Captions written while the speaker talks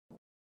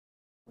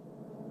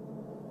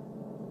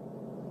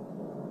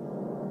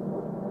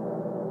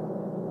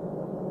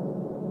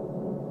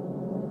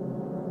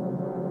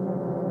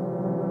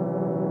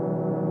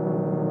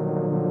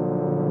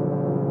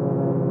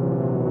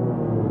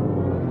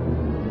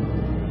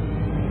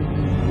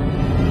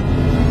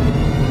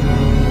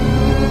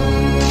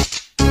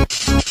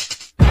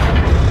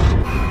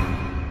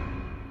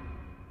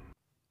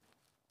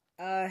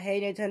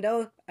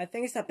Nintendo, I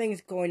think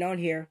something's going on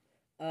here.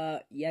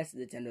 Yes,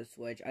 Nintendo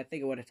Switch. I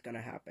think what is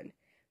gonna happen.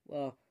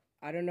 Well,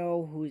 I don't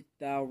know who's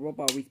the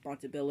robot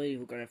responsibility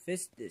who's gonna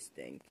fix this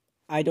thing.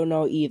 I don't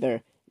know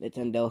either,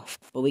 Nintendo.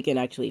 But we can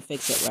actually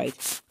fix it,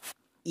 right?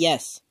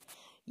 Yes.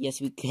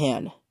 Yes, we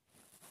can.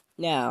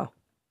 Now,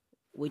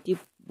 what did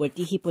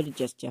he put a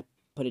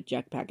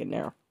jetpack in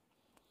there?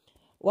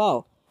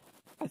 Well,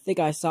 I think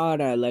I saw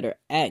the letter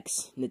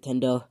X,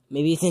 Nintendo.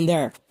 Maybe it's in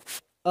there.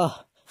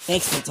 Oh,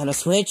 thanks, Nintendo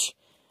Switch.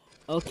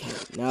 Okay,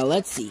 now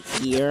let's see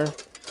here.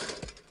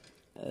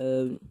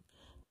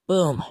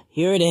 Boom,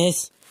 here it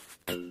is.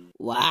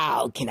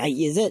 Wow, can I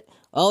use it?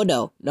 Oh,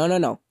 no.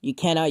 You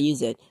cannot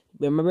use it.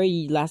 Remember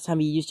last time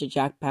you used your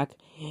jetpack,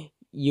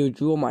 you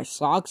drew on my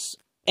socks,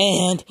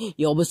 and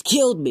you almost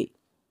killed me.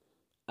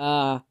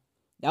 That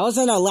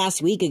wasn't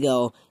last week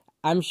ago.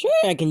 I'm sure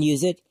I can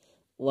use it.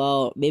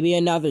 Well, maybe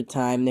another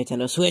time,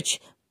 Nintendo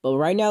Switch. But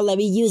right now, let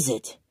me use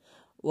it.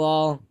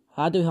 Well,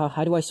 how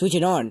do I switch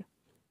it on?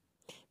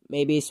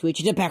 Maybe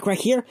switch it back right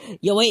here?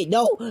 Yo, wait,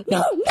 no! Dude,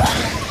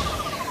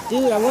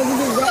 I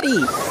wasn't even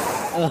ready!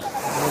 Oh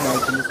my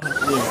goodness.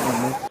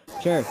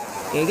 Yeah, sure,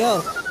 here you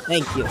go.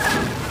 Thank you.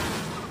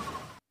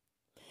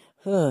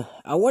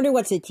 I wonder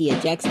what's the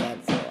THX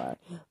stands for.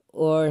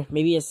 Or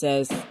maybe it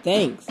says,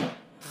 thanks.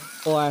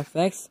 Or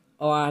thanks,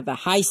 or the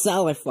high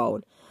seller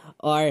phone.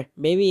 Or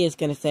maybe it's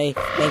gonna say,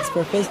 thanks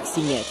for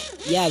fixing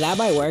it. Yeah, that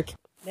might work.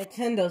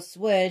 Nintendo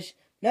Switch,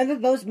 none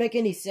of those make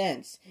any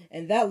sense.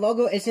 And that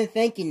logo isn't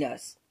thanking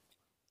us.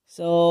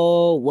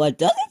 So, what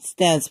does it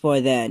stand for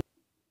then?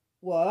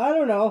 Well, I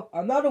don't know.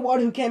 I'm not the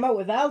one who came up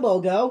with that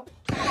logo.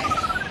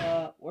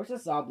 Where's the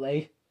saw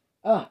blade?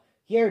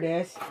 Here it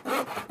is.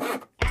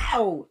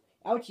 Ow!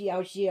 Ouchie,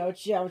 ouchie,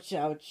 ouchie, ouch,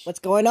 ouch. What's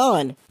going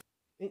on?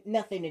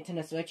 Nothing,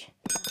 Nintendo Switch.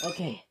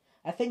 Okay,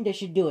 I think they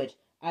should do it.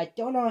 I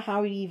don't know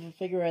how you even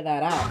figure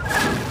that out.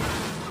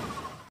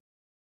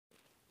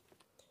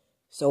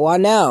 So what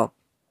now?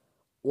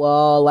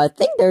 Well, I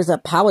think there's a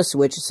power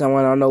switch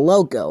somewhere on the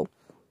logo.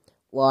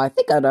 Well, I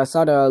think I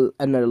saw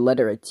another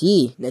letter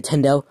T,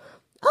 Nintendo.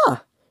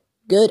 Ah,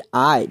 good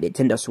eye,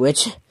 Nintendo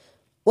Switch.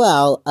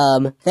 Well,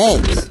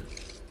 thanks.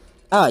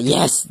 Oh,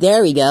 yes,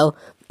 there we go.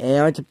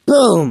 And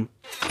boom!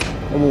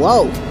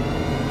 Whoa!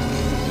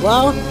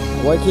 Well,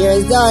 work here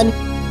is done.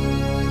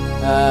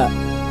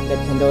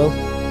 Nintendo,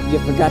 you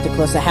forgot to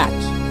close the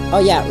hatch. Oh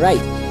yeah,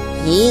 right.